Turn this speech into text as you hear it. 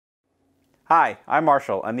Hi, I'm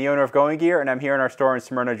Marshall. I'm the owner of Going Gear, and I'm here in our store in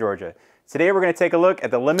Smyrna, Georgia. Today we're going to take a look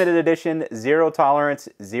at the limited edition Zero Tolerance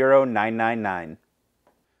 0999.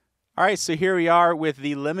 All right, so here we are with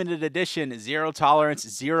the limited edition Zero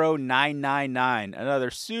Tolerance 0999.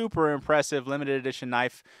 Another super impressive limited edition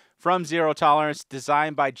knife from Zero Tolerance,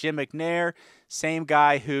 designed by Jim McNair, same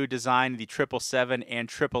guy who designed the 777 and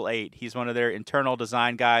 888. He's one of their internal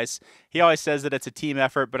design guys. He always says that it's a team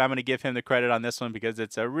effort, but I'm going to give him the credit on this one because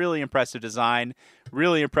it's a really impressive design,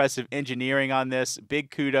 really impressive engineering on this.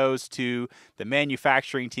 Big kudos to the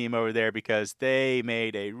manufacturing team over there because they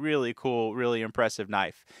made a really cool, really impressive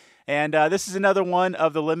knife. And this is another one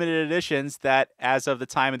of the limited editions that, as of the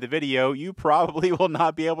time of the video, you probably will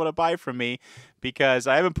not be able to buy from me because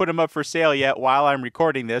I haven't put them up for sale yet while I'm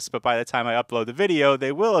recording this, but by the time I upload the video,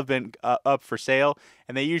 they will have been up for sale,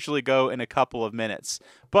 and they usually go in a couple of minutes.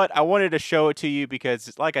 But I wanted to show it to you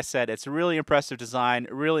because, like I said, it's a really impressive design,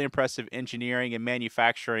 really impressive engineering and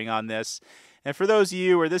manufacturing on this. And for those of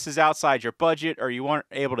you where this is outside your budget or you weren't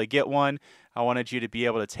able to get one, I wanted you to be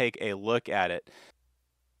able to take a look at it.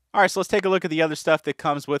 All right, so let's take a look at the other stuff that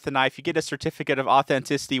comes with the knife. You get a certificate of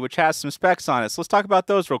authenticity, which has some specs on it. So let's talk about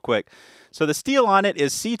those real quick. So the steel on it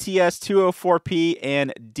is CTS 204P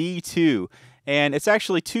and D2. And it's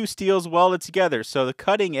actually two steels welded together. So the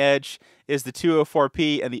cutting edge is the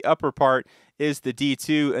 204P and the upper part is the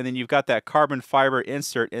D2. And then you've got that carbon fiber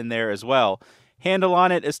insert in there as well. Handle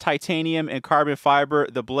on it is titanium and carbon fiber.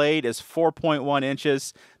 The blade is 4.1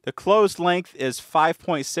 inches. The closed length is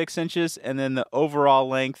 5.6 inches, and then the overall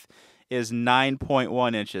length is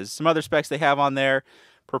 9.1 inches. Some other specs they have on there: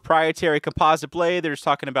 proprietary composite blade. They're just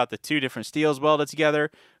talking about the two different steels welded together.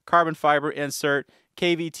 Carbon fiber insert,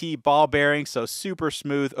 KVT ball bearing, so super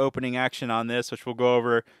smooth opening action on this, which we'll go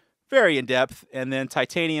over very in depth. And then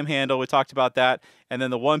titanium handle, we talked about that. And then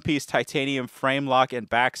the one-piece titanium frame lock and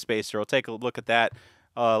back spacer. We'll take a look at that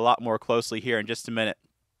a lot more closely here in just a minute.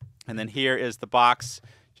 And then here is the box.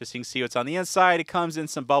 Just so you can see what's on the inside. It comes in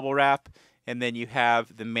some bubble wrap, and then you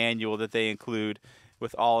have the manual that they include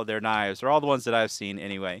with all of their knives, or all the ones that I've seen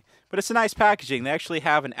anyway. But it's a nice packaging. They actually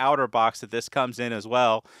have an outer box that this comes in as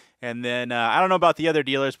well. And then I don't know about the other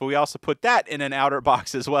dealers, but we also put that in an outer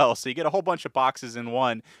box as well. So you get a whole bunch of boxes in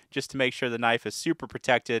one just to make sure the knife is super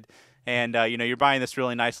protected. And you know, you're buying this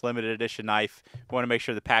really nice limited edition knife. You want to make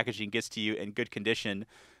sure the packaging gets to you in good condition.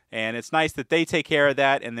 And it's nice that they take care of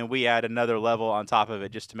that, and then we add another level on top of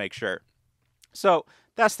it just to make sure. So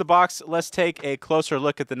that's the box. Let's take a closer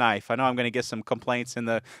look at the knife. I know I'm going to get some complaints in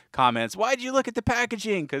the comments. Why did you look at the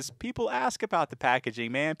packaging? Because people ask about the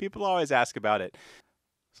packaging, man. People always ask about it.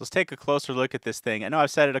 So let's take a closer look at this thing. I know I've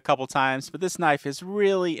said it a couple times, but this knife is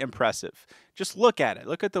really impressive. Just look at it.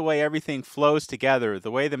 Look at the way everything flows together,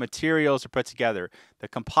 the way the materials are put together, the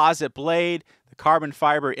composite blade, the carbon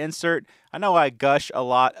fiber insert. I know I gush a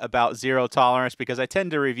lot about Zero Tolerance because I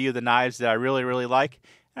tend to review the knives that I really, really like.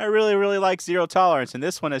 I really, really like Zero Tolerance, and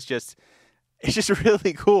this one is just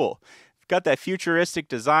really cool. It's got that futuristic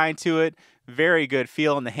design to it. Very good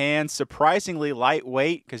feel in the hand. Surprisingly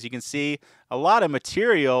lightweight because you can see a lot of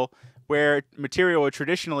material where material would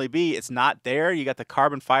traditionally be. It's not there. You got the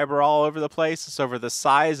carbon fiber all over the place. So for the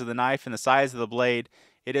size of the knife and the size of the blade,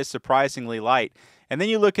 it is surprisingly light. And then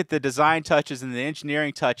you look at the design touches and the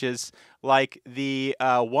engineering touches, like the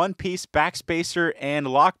one-piece backspacer and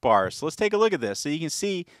lock bars. So let's take a look at this. So you can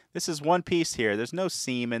see this is one piece here. There's no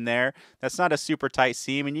seam in there. That's not a super tight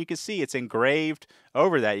seam, and you can see it's engraved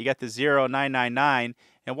over that. You got the 0999,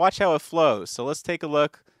 and watch how it flows. So let's take a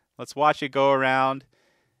look. Let's watch it go around,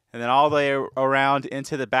 and then all the way around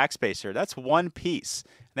into the backspacer. That's one piece.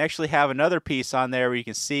 They actually have another piece on there where you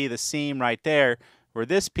can see the seam right there, where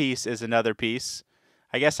this piece is another piece.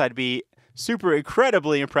 I guess I'd be super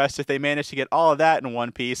incredibly impressed if they managed to get all of that in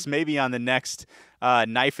one piece. Maybe on the next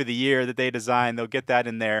knife of the year that they design, they'll get that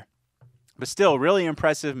in there. But still, really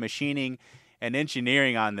impressive machining and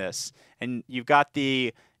engineering on this. And you've got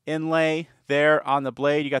the inlay there on the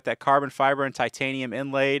blade. You got that carbon fiber and titanium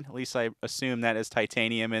inlaid. At least I assume that is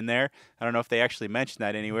titanium in there. I don't know if they actually mentioned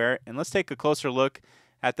that anywhere. And let's take a closer look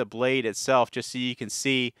at the blade itself just so you can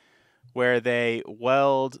see where they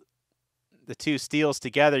weld the two steels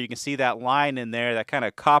together. You can see that line in there, that kind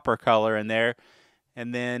of copper color in there.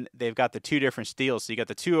 And then they've got the two different steels. So you got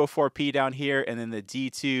the 204P down here and then the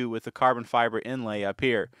D2 with the carbon fiber inlay up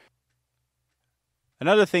here.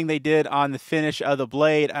 Another thing they did on the finish of the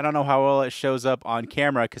blade, I don't know how well it shows up on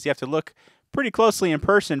camera because you have to look pretty closely in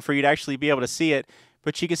person for you to actually be able to see it.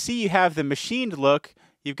 But you can see you have the machined look.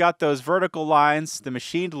 You've got those vertical lines, the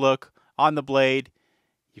machined look on the blade.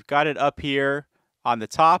 You've got it up here on the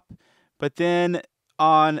top. But then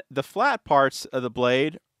on the flat parts of the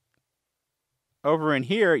blade, over in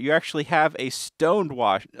here, you actually have a stoned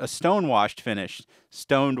washed finish.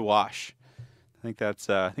 Stoned wash. I think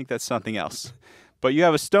that's something else. But you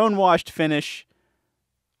have a stone washed finish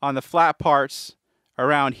on the flat parts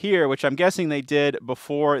around here, which I'm guessing they did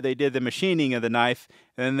before they did the machining of the knife,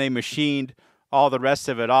 and then they machined all the rest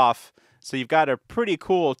of it off. So you've got a pretty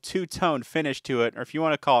cool two-tone finish to it, or if you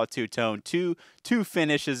want to call it two-tone, two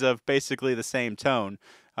finishes of basically the same tone.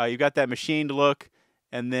 You've got that machined look,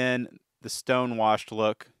 and then the stone washed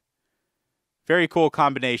look. Very cool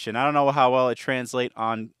combination. I don't know how well it translates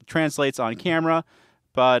on camera,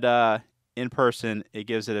 but in person it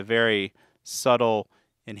gives it a very subtle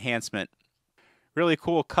enhancement. Really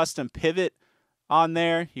cool custom pivot on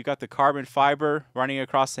there. You got the carbon fiber running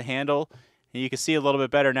across the handle, and you can see a little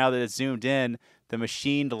bit better now that it's zoomed in the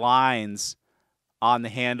machined lines on the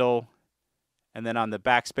handle, and then on the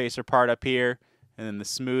backspacer part up here, and then the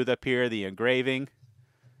smooth up here, the engraving.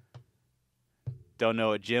 Don't know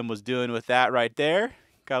what Jim was doing with that right there.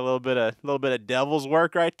 Got a little bit of devil's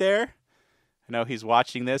work right there. I know he's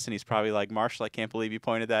watching this and he's probably like, Marshall, I can't believe you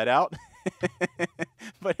pointed that out.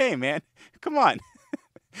 But hey, man, come on.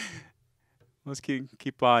 Let's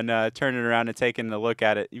keep on turning around and taking a look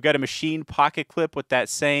at it. You've got a machined pocket clip with that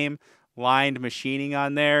same lined machining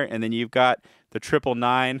on there, and then you've got the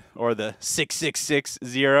 999 or the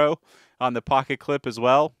 6660 on the pocket clip as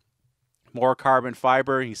well. More carbon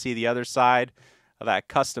fiber. You see the other side of that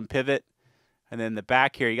custom pivot. And then the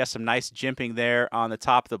back here, you got some nice jimping there on the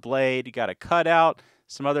top of the blade. You got a cutout,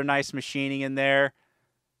 some other nice machining in there.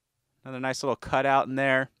 Another nice little cutout in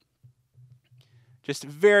there. Just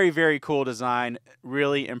very, very cool design.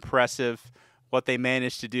 Really impressive what they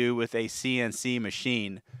managed to do with a CNC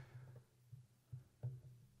machine.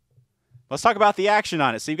 Let's talk about the action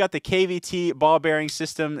on it. So you've got the KVT ball bearing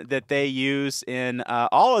system that they use in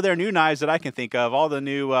all of their new knives that I can think of, all the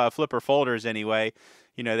new flipper folders anyway.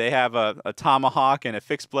 You know, they have a tomahawk and a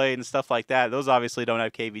fixed blade and stuff like that. Those obviously don't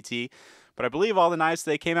have KVT. But I believe all the knives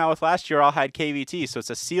they came out with last year all had KVT. So it's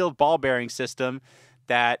a sealed ball bearing system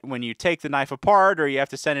that when you take the knife apart or you have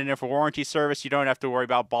to send it in for warranty service, you don't have to worry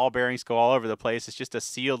about ball bearings go all over the place. It's just a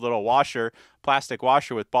sealed little washer, plastic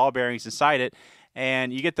washer with ball bearings inside it.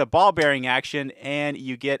 And you get the ball bearing action, and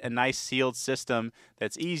you get a nice sealed system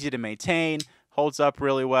that's easy to maintain, holds up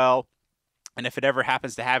really well, and if it ever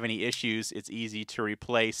happens to have any issues, it's easy to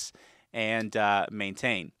replace and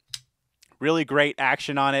maintain. Really great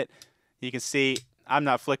action on it. You can see I'm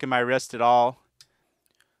not flicking my wrist at all.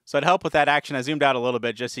 So to help with that action, I zoomed out a little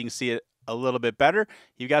bit just so you can see it a little bit better.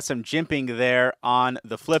 You've got some jimping there on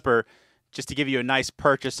the flipper just to give you a nice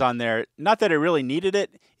purchase on there. Not that it really needed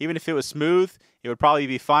it. Even if it was smooth, it would probably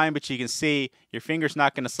be fine, but you can see your finger's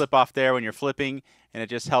not going to slip off there when you're flipping, and it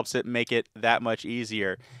just helps it make it that much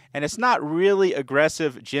easier. And it's not really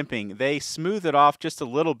aggressive jimping. They smooth it off just a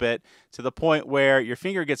little bit to the point where your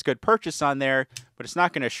finger gets good purchase on there, but it's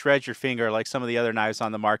not going to shred your finger like some of the other knives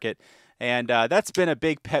on the market. And that's been a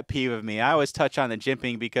big pet peeve of me. I always touch on the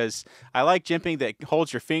jimping because I like jimping that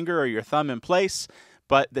holds your finger or your thumb in place,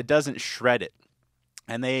 but that doesn't shred it.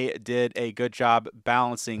 And they did a good job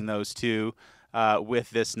balancing those two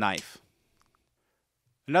with this knife.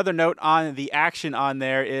 Another note on the action on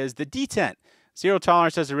there is the detent. Zero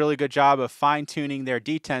Tolerance does a really good job of fine-tuning their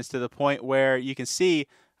detents to the point where you can see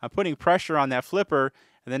I'm putting pressure on that flipper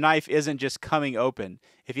and the knife isn't just coming open.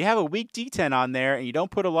 If you have a weak detent on there and you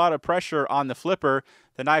don't put a lot of pressure on the flipper,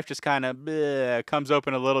 the knife just kind of comes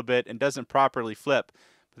open a little bit and doesn't properly flip.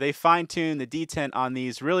 But they fine-tune the detent on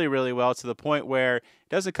these really, really well to the point where it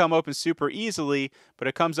doesn't come open super easily, but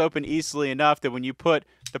it comes open easily enough that when you put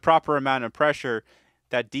the proper amount of pressure,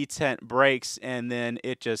 that detent breaks and then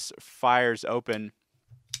it just fires open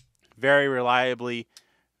very reliably,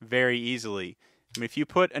 very easily. I mean, if you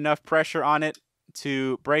put enough pressure on it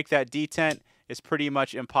to break that detent, it's pretty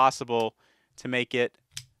much impossible to make it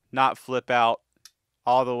not flip out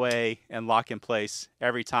all the way and lock in place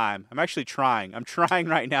every time. I'm actually trying. I'm trying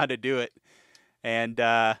right now to do it, and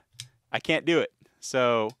I can't do it.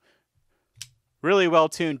 So really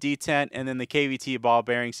well-tuned detent, and then the KVT ball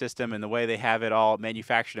bearing system and the way they have it all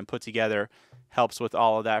manufactured and put together helps with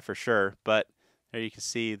all of that for sure. But there you can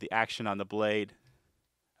see the action on the blade.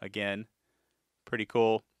 Again, pretty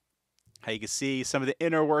cool. How you can see some of the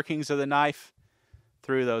inner workings of the knife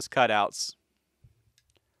through those cutouts.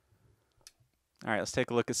 All right, let's take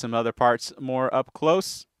a look at some other parts more up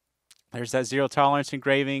close. There's that Zero Tolerance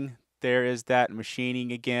engraving. There is that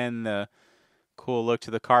machining again, the cool look to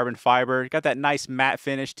the carbon fiber. Got that nice matte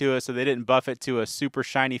finish to it, so they didn't buff it to a super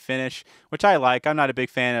shiny finish, which I like. I'm not a big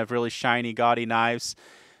fan of really shiny, gaudy knives.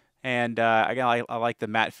 And again, I like the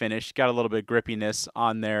matte finish. Got a little bit of grippiness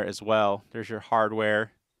on there as well. There's your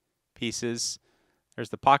hardware pieces. There's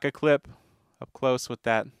the pocket clip up close with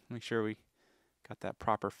that. Make sure we got that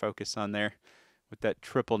proper focus on there with that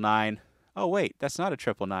 999. Oh wait, that's not a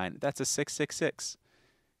 999. That's a 666.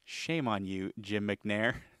 Shame on you, Jim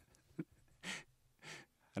McNair.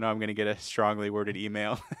 I know I'm going to get a strongly worded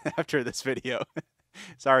email after this video.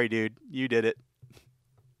 Sorry, dude. You did it.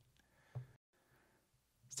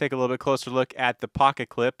 Let's take a little bit closer look at the pocket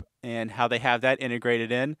clip and how they have that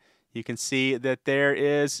integrated in. You can see that there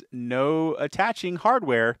is no attaching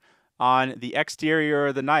hardware on the exterior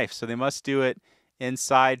of the knife, so they must do it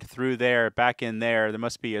inside through there, back in there. There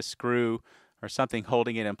must be a screw or something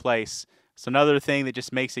holding it in place. So another thing that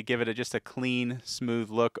just makes it give it just a clean, smooth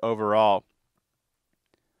look overall.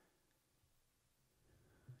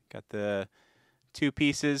 Got the two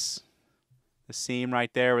pieces, the seam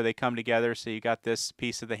right there where they come together. So you got this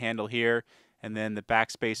piece of the handle here, and then the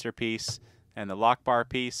back spacer piece and the lock bar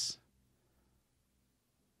piece.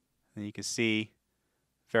 And you can see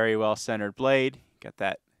very well centered blade. Got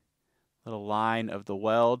that little line of the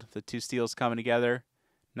weld, the two steels coming together.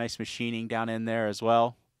 Nice machining down in there as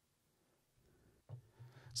well.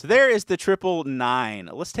 So there is the 999.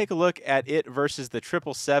 Let's take a look at it versus the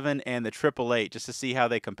 777 and the 888 just to see how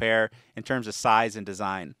they compare in terms of size and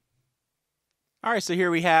design. All right, so here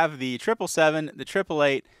we have the 777, the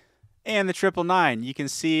 888, and the 999. You can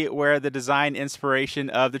see where the design inspiration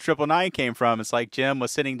of the 999 came from. It's like Jim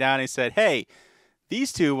was sitting down and he said, hey,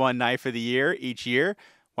 these two won knife of the year each year.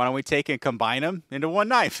 Why don't we take and combine them into one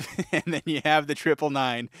knife? And then you have the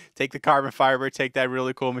 999. Take the carbon fiber, take that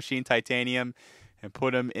really cool machine titanium, and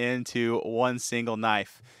put them into one single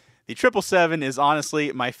knife. The 777 is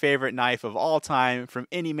honestly my favorite knife of all time from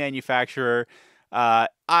any manufacturer. I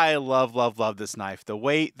love this knife. The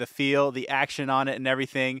weight, the feel, the action on it and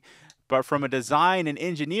everything. But from a design and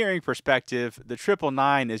engineering perspective, the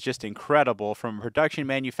 999 is just incredible. From a production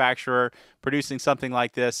manufacturer producing something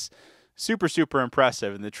like this, super, super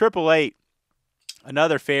impressive. And the 888,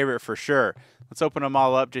 another favorite for sure. Let's open them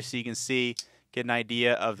all up just so you can see, get an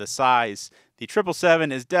idea of the size. The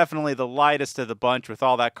 777 is definitely the lightest of the bunch with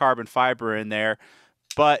all that carbon fiber in there,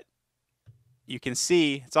 but you can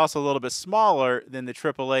see it's also a little bit smaller than the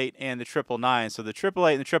 888 and the 999. So the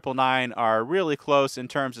 888 and the 999 are really close in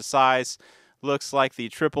terms of size. Looks like the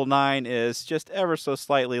 999 is just ever so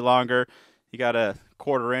slightly longer. You got a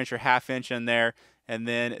 1/4 inch or 1/2 inch in there, and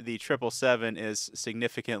then the 777 is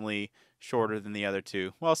significantly shorter than the other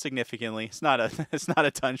two. Well, significantly. It's not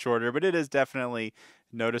a ton shorter, but it is definitely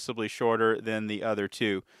noticeably shorter than the other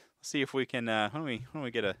two. Let's see if we can. Why don't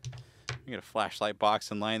we get a flashlight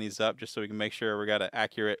box and line these up just so we can make sure we got an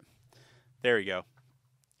accurate. There we go.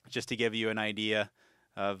 Just to give you an idea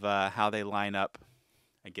of how they line up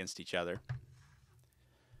against each other.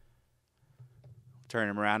 Turn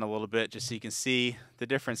them around a little bit just so you can see the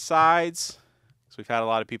different sides. So we've had a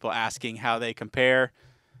lot of people asking how they compare.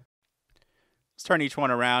 Let's turn each one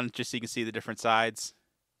around just so you can see the different sides.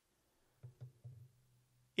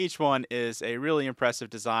 Each one is a really impressive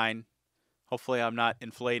design. Hopefully I'm not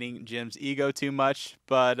inflating Jim's ego too much,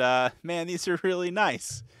 but man, these are really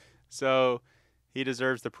nice. So he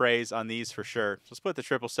deserves the praise on these for sure. So let's put the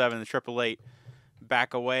 777 and the 888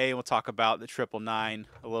 back away, and we'll talk about the 999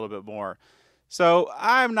 a little bit more. So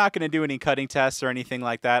I'm not going to do any cutting tests or anything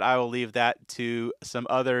like that. I will leave that to some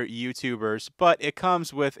other YouTubers, but it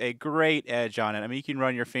comes with a great edge on it. I mean, you can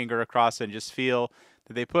run your finger across it and just feel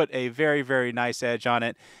that they put a very, very nice edge on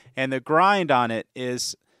it. And the grind on it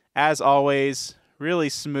is, as always, really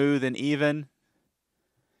smooth and even.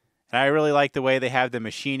 And I really like the way they have the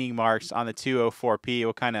machining marks on the 204P.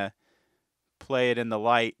 We'll kind of play it in the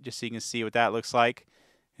light just so you can see what that looks like.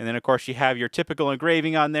 And then, of course, you have your typical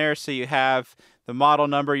engraving on there. So you have the model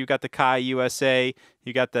number, you've got the Kai USA,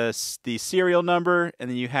 you got the serial number, and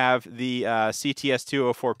then you have the CTS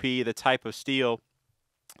 204P, the type of steel.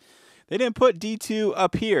 They didn't put D2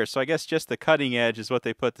 up here, so I guess just the cutting edge is what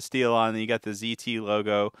they put the steel on. And you got the ZT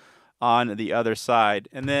logo on the other side.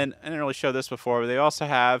 And then, I didn't really show this before, but they also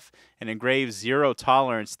have an engraved 0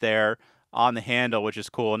 tolerance there on the handle, which is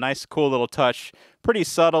cool. A nice, cool little touch. Pretty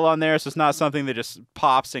subtle on there, so it's not something that just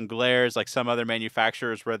pops and glares like some other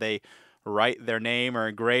manufacturers where they write their name or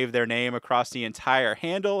engrave their name across the entire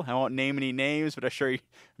handle. I won't name any names, but I'm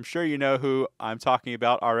sure you know who I'm talking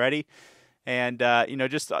about already. And, you know,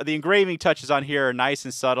 just the engraving touches on here are nice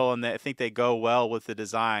and subtle, and I think they go well with the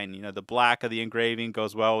design. You know, the black of the engraving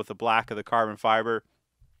goes well with the black of the carbon fiber.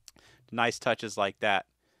 Nice touches like that.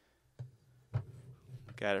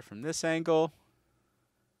 Look at it from this angle.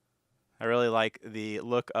 I really like the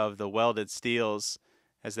look of the welded steels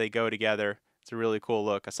as they go together. It's a really cool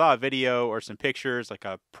look. I saw a video or some pictures, like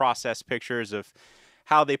process pictures of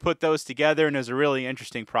how they put those together, and it was a really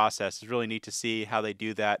interesting process. It's really neat to see how they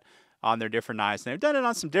do that on their different knives. And they've done it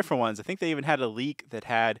on some different ones. I think they even had a leak that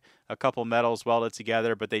had a couple metals welded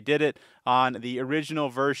together, but they did it on the original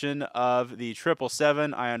version of the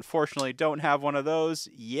 777. I unfortunately don't have one of those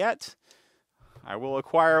yet. I will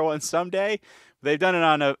acquire one someday. They've done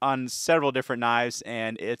it on several different knives,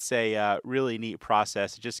 and it's a really neat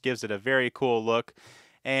process. It just gives it a very cool look.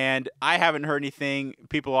 And I haven't heard anything.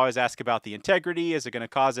 People always ask about the integrity. Is it going to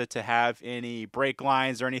cause it to have any break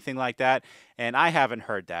lines or anything like that? And I haven't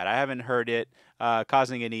heard that. I haven't heard it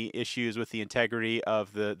causing any issues with the integrity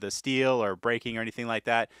of the steel or breaking or anything like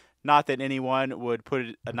that. Not that anyone would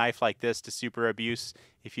put a knife like this to super abuse.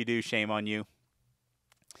 If you do, shame on you.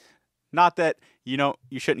 Not that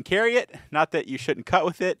you shouldn't carry it. Not that you shouldn't cut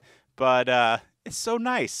with it. But it's so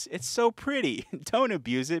nice. It's so pretty. Don't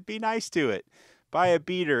abuse it. Be nice to it. Buy a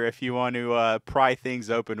beater if you want to pry things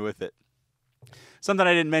open with it. Something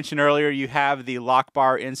I didn't mention earlier, you have the lock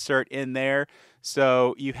bar insert in there.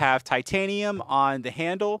 So you have titanium on the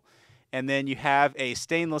handle, and then you have a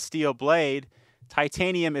stainless steel blade.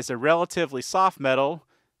 Titanium is a relatively soft metal.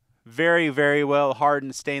 Very, very well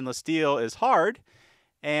hardened stainless steel is hard.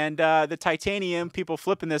 And the titanium, people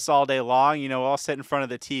flipping this all day long, all sit in front of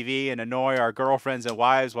the TV and annoy our girlfriends and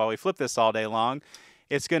wives while we flip this all day long.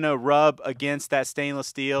 It's going to rub against that stainless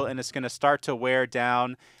steel, and it's going to start to wear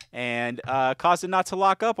down and cause it not to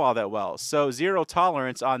lock up all that well. So Zero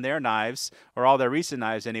Tolerance on their knives, or all their recent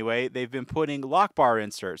knives anyway, they've been putting lock bar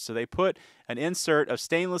inserts. So they put an insert of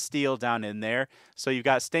stainless steel down in there. So you've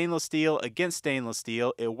got stainless steel against stainless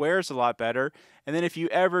steel. It wears a lot better. And then if you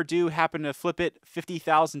ever do happen to flip it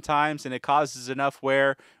 50,000 times and it causes enough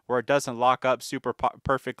wear where it doesn't lock up super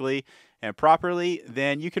perfectly and properly,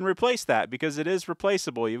 then you can replace that because it is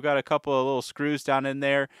replaceable. You've got a couple of little screws down in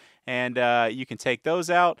there, and you can take those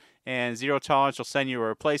out, and Zero Tolerance will send you a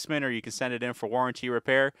replacement, or you can send it in for warranty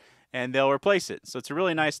repair, and they'll replace it. So it's a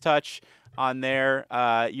really nice touch on there.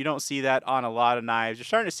 You don't see that on a lot of knives. You're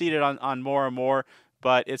starting to see it on more and more,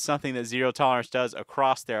 but it's something that Zero Tolerance does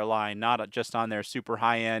across their line, not just on their super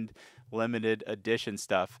high-end limited edition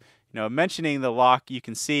stuff. Mentioning the lock, you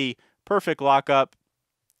can see perfect lockup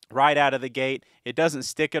right out of the gate. It doesn't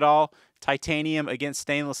stick at all. Titanium against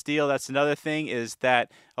stainless steel, that's another thing, is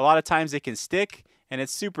that a lot of times it can stick and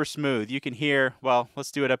it's super smooth. You can hear, well,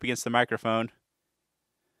 let's do it up against the microphone.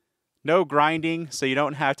 No grinding, so you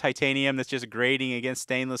don't have titanium that's just grating against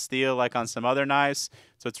stainless steel like on some other knives.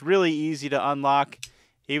 So it's really easy to unlock.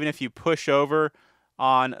 Even if you push over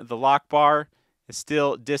on the lock bar, it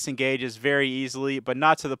still disengages very easily, but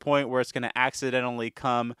not to the point where it's going to accidentally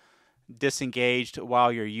come disengaged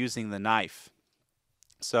while you're using the knife.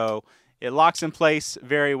 So it locks in place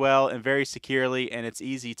very well and very securely, and it's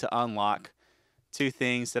easy to unlock. Two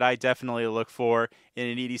things that I definitely look for in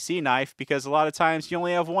an EDC knife, because a lot of times you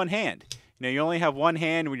only have one hand. You only have one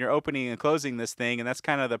hand when you're opening and closing this thing, and that's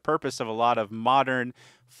kind of the purpose of a lot of modern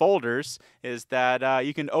folders, is that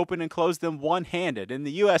you can open and close them one-handed, in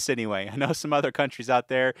the U.S. anyway. I know some other countries out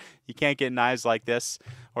there, you can't get knives like this,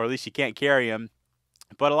 or at least you can't carry them.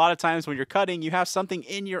 But a lot of times when you're cutting, you have something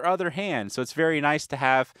in your other hand. So it's very nice to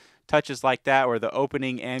have touches like that where the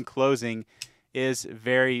opening and closing is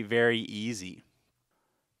very, very easy.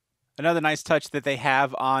 Another nice touch that they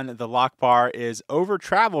have on the lock bar is over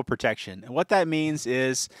travel protection. And what that means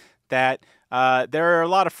is that there are a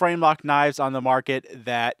lot of frame lock knives on the market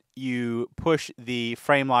that you push the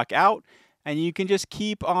frame lock out and you can just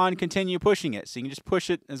continue pushing it. So you can just push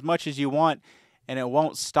it as much as you want and it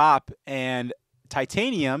won't stop. And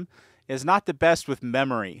titanium is not the best with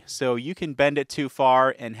memory. So you can bend it too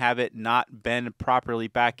far and have it not bend properly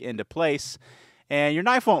back into place, and your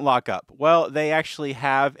knife won't lock up. Well, they actually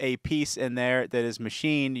have a piece in there that is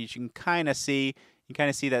machined. You can kind of see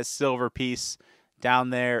that silver piece down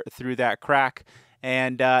there through that crack,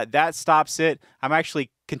 and that stops it. I'm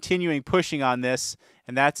actually continuing pushing on this,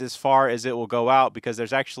 and that's as far as it will go out because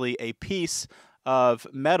there's actually a piece of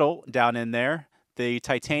metal down in there. The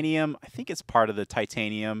titanium, I think it's part of the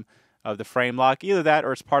titanium of the frame lock. Either that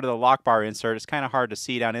or it's part of the lock bar insert. It's kind of hard to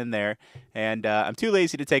see down in there, and I'm too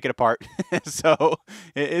lazy to take it apart. So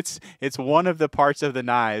it's one of the parts of the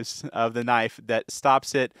knife that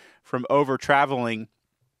stops it from over traveling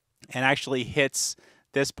and actually hits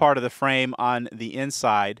this part of the frame on the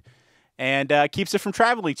inside and keeps it from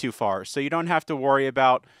traveling too far. So you don't have to worry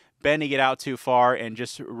about bending it out too far and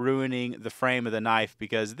just ruining the frame of the knife,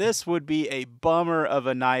 because this would be a bummer of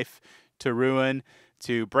a knife to ruin,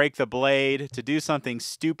 to break the blade, to do something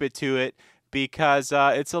stupid to it, because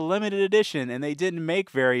it's a limited edition and they didn't make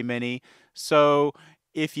very many. So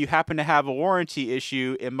if you happen to have a warranty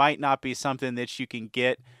issue, it might not be something that you can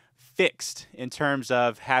get fixed in terms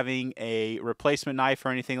of having a replacement knife or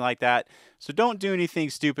anything like that. So don't do anything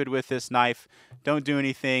stupid with this knife. Don't do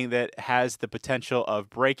anything that has the potential of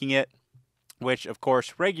breaking it, which of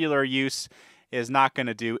course regular use is not going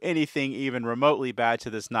to do anything even remotely bad to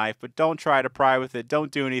this knife. But don't try to pry with it. Don't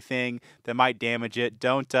do anything that might damage it.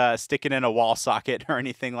 Don't stick it in a wall socket or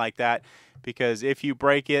anything like that, because if you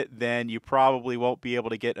break it, then you probably won't be able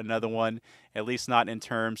to get another one, at least not in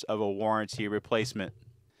terms of a warranty replacement.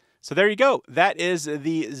 So there you go. That is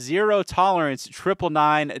the Zero Tolerance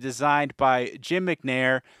 999 designed by Jim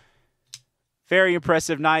McNair. Very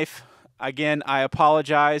impressive knife. Again, I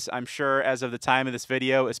apologize. I'm sure as of the time of this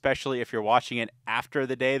video, especially if you're watching it after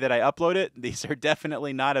the day that I upload it, these are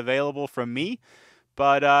definitely not available from me.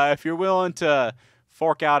 But if you're willing to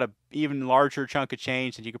fork out an even larger chunk of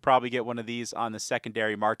change, then you could probably get one of these on the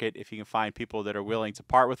secondary market if you can find people that are willing to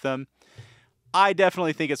part with them. I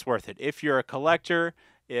definitely think it's worth it. If you're a collector,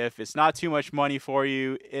 if it's not too much money for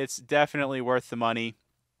you, it's definitely worth the money.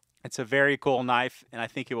 It's a very cool knife, and I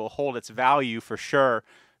think it will hold its value for sure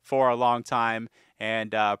for a long time,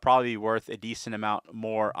 and probably worth a decent amount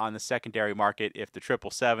more on the secondary market if the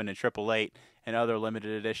 777 and 888 and other limited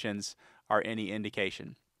editions are any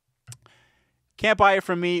indication. Can't buy it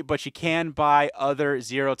from me, but you can buy other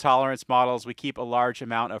zero tolerance models. We keep a large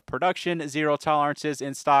amount of production zero tolerances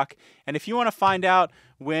in stock. And if you want to find out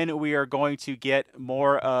when we are going to get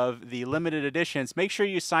more of the limited editions, make sure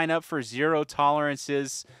you sign up for Zero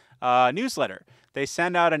Tolerance's newsletter. They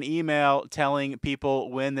send out an email telling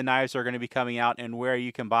people when the knives are going to be coming out and where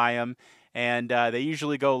you can buy them. And they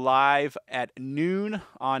usually go live at noon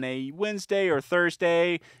on a Wednesday or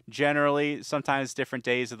Thursday, generally, sometimes different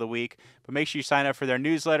days of the week. But make sure you sign up for their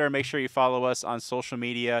newsletter. Make sure you follow us on social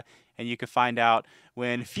media, and you can find out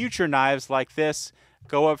when future knives like this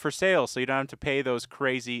go up for sale, so you don't have to pay those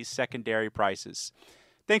crazy secondary prices.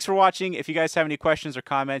 Thanks for watching. If you guys have any questions or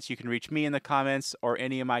comments, you can reach me in the comments or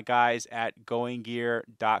any of my guys at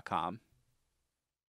goinggear.com.